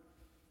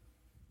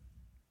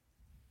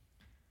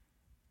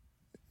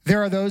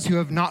 There are those who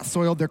have not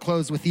soiled their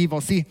clothes with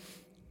evil. See,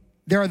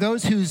 there are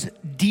those whose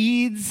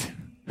deeds,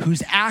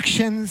 whose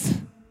actions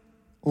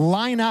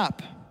line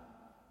up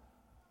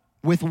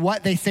with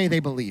what they say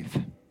they believe.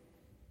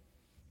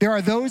 There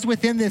are those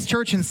within this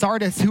church in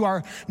Sardis who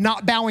are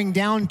not bowing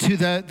down to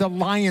the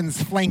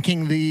lions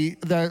flanking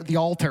the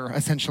altar,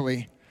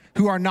 essentially,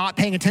 who are not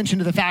paying attention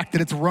to the fact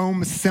that it's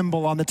Rome's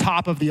symbol on the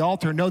top of the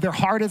altar. No, their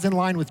heart is in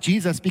line with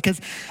Jesus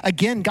because,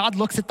 again, God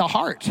looks at the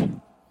heart.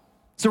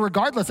 So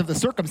regardless of the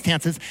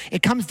circumstances,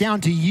 it comes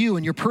down to you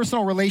and your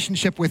personal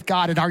relationship with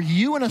God. And are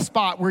you in a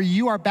spot where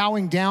you are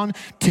bowing down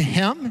to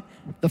him,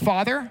 the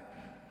Father?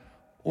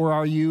 Or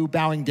are you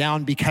bowing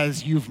down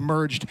because you've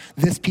merged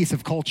this piece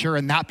of culture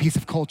and that piece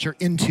of culture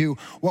into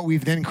what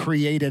we've then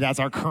created as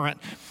our current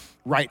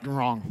right and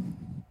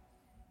wrong?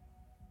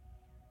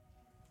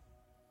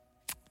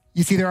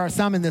 You see, there are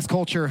some in this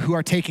culture who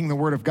are taking the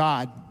word of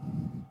God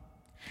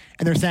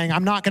and they're saying,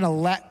 I'm not going to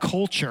let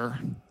culture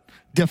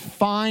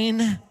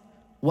define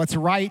what's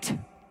right,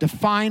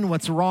 define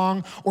what's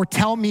wrong, or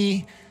tell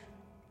me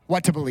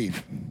what to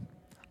believe.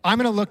 I'm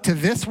going to look to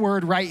this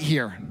word right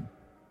here,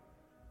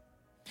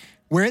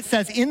 where it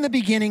says, in the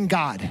beginning,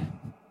 God.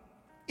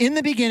 In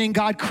the beginning,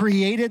 God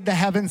created the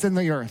heavens and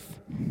the earth.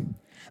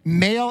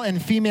 Male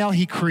and female,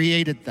 he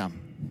created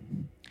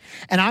them.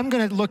 And I'm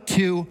going to look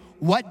to,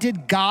 what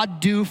did God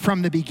do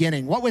from the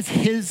beginning? What was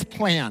his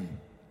plan?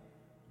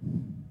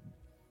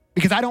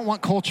 Because I don't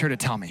want culture to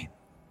tell me.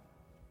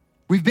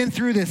 We've been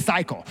through this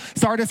cycle.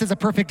 Sardis is a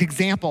perfect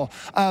example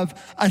of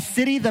a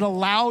city that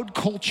allowed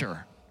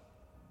culture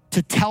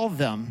to tell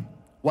them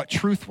what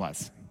truth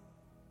was.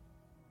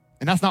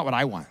 And that's not what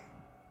I want.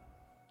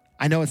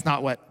 I know it's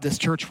not what this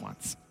church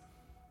wants.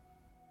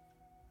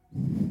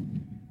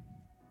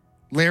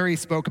 Larry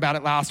spoke about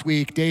it last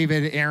week.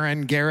 David,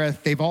 Aaron,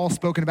 Gareth, they've all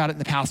spoken about it in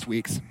the past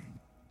weeks.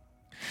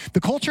 The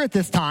culture at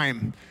this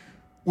time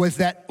was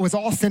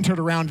all centered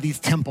around these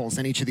temples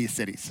in each of these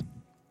cities.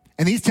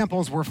 And these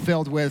temples were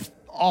filled with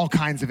all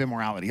kinds of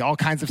immorality, all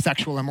kinds of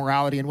sexual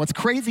immorality. And what's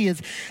crazy is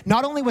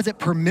not only was it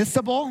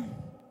permissible,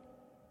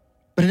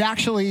 but it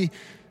actually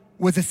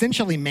was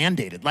essentially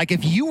mandated. Like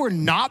if you were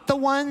not the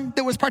one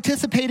that was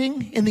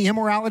participating in the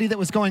immorality that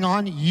was going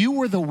on, you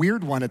were the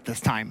weird one at this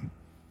time.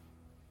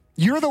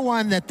 You're the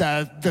one that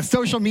the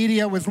social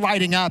media was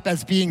lighting up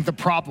as being the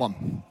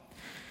problem.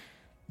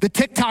 The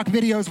TikTok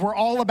videos were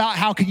all about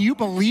how, can you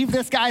believe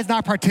this guy's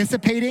not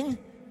participating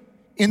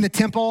in the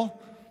temple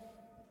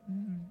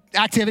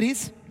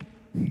activities?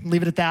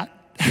 Leave it at that.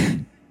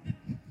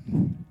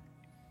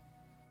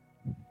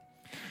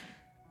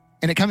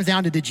 And it comes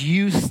down to, did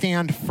you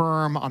stand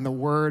firm on the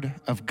word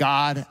of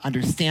God,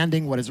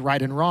 understanding what is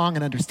right and wrong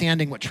and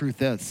understanding what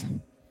truth is?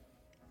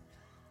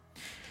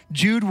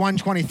 Jude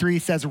 1:23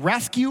 says,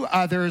 rescue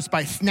others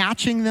by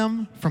snatching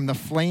them from the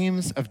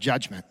flames of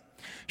judgment.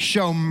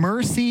 Show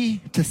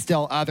mercy to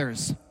still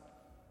others,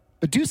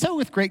 but do so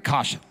with great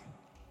caution,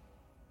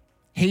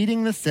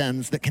 hating the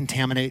sins that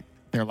contaminate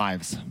their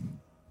lives.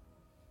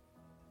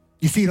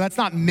 You see, let's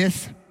not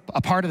miss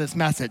a part of this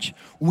message.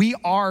 We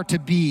are to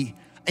be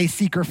a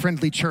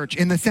seeker-friendly church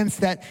in the sense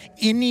that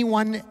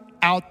anyone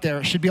out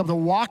there should be able to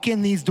walk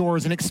in these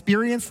doors and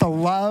experience the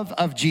love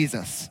of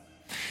Jesus.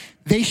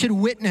 They should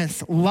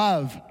witness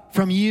love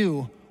from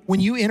you when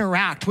you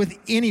interact with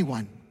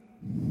anyone,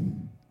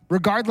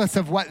 regardless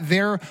of what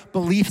their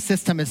belief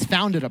system is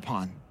founded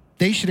upon.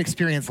 They should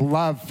experience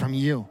love from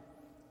you.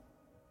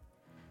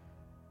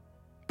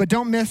 But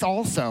don't miss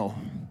also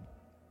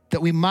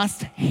that we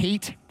must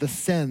hate the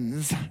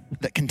sins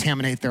that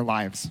contaminate their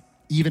lives,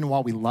 even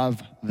while we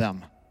love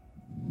them.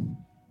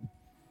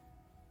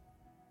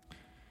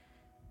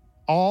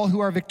 All who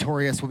are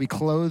victorious will be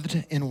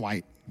clothed in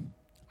white.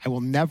 I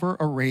will never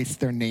erase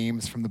their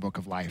names from the book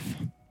of life,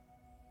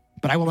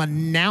 but I will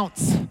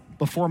announce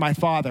before my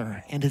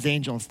Father and his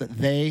angels that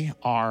they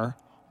are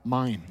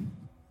mine.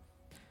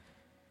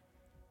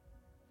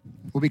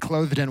 We'll be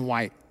clothed in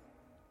white.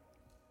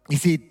 You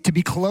see, to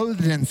be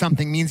clothed in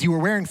something means you were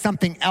wearing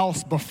something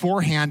else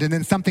beforehand, and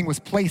then something was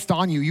placed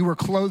on you. You were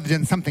clothed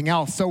in something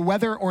else. So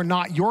whether or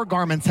not your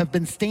garments have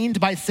been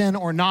stained by sin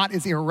or not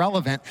is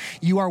irrelevant.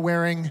 You are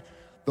wearing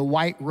the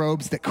white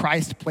robes that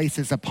Christ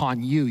places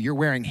upon you. You're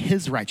wearing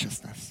his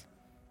righteousness.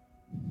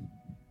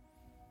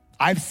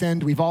 I've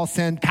sinned. We've all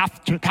sinned.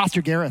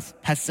 Pastor Gareth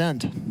has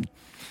sinned.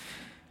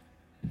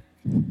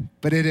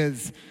 But it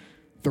is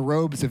the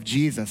robes of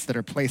Jesus that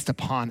are placed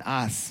upon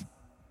us,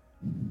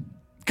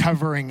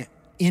 covering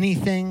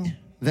anything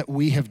that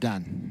we have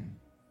done.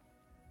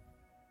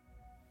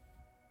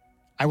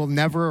 I will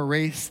never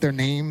erase their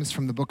names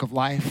from the book of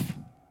life.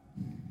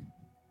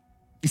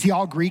 You see,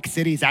 all Greek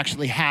cities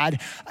actually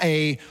had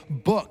a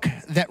book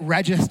that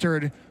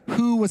registered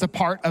who was a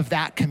part of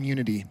that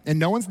community. And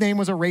no one's name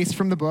was erased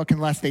from the book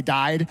unless they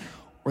died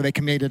or they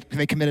committed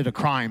a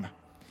crime.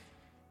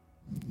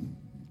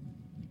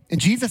 And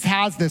Jesus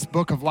has this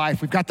book of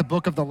life. We've got the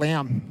book of the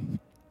Lamb.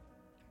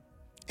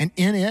 And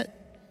in it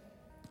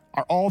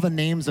are all the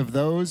names of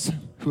those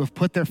who have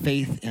put their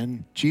faith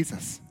in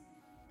Jesus.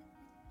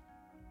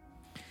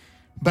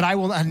 But I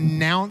will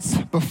announce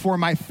before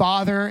my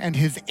Father and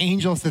his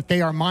angels that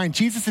they are mine.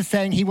 Jesus is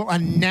saying he will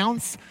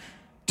announce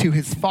to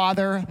his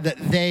Father that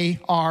they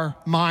are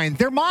mine.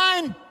 They're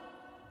mine.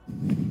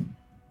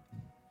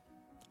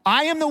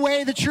 I am the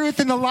way, the truth,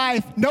 and the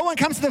life. No one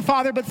comes to the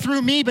Father but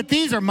through me, but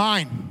these are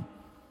mine.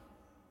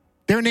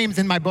 Their name's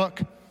in my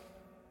book.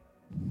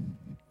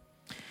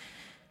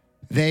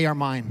 They are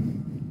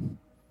mine.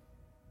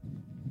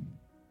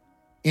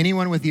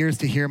 Anyone with ears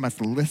to hear must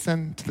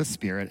listen to the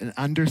Spirit and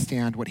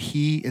understand what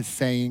he is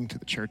saying to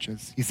the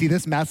churches. You see,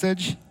 this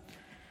message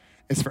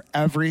is for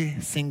every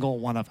single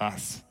one of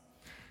us.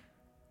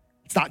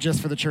 It's not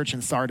just for the church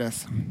in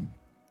Sardis.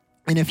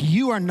 And if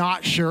you are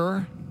not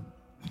sure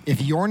if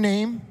your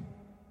name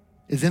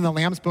is in the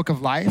Lamb's Book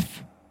of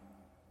Life,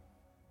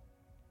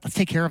 let's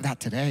take care of that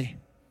today.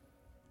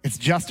 It's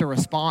just a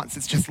response.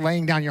 It's just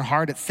laying down your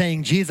heart. It's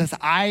saying, Jesus,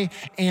 I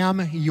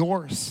am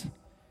yours.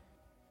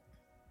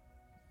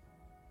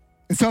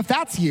 And so if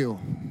that's you,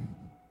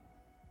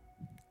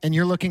 and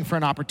you're looking for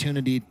an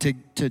opportunity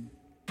to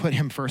put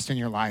him first in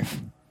your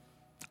life,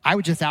 I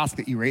would just ask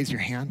that you raise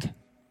your hand,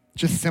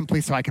 just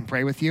simply so I can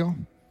pray with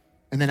you.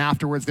 And then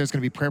afterwards, there's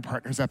gonna be prayer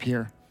partners up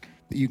here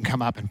that you can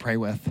come up and pray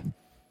with.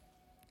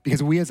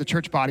 Because we as a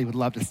church body would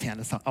love to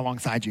stand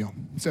alongside you.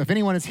 So if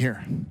anyone is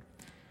here,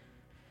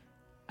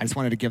 I just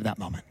wanted to give that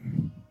moment.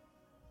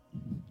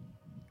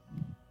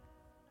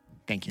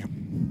 Thank you.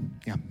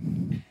 Yeah.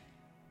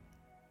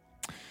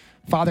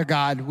 Father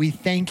God, we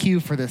thank you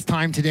for this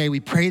time today. We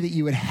pray that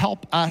you would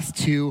help us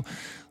to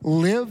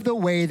live the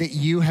way that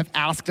you have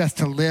asked us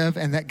to live,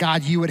 and that,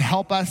 God, you would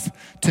help us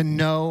to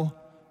know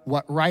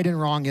what right and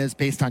wrong is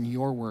based on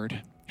your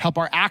word. Help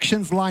our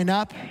actions line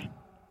up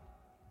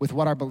with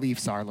what our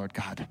beliefs are, Lord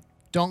God.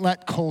 Don't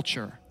let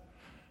culture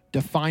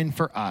define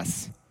for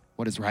us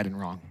what is right and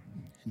wrong.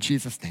 In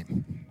Jesus'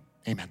 name,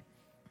 amen.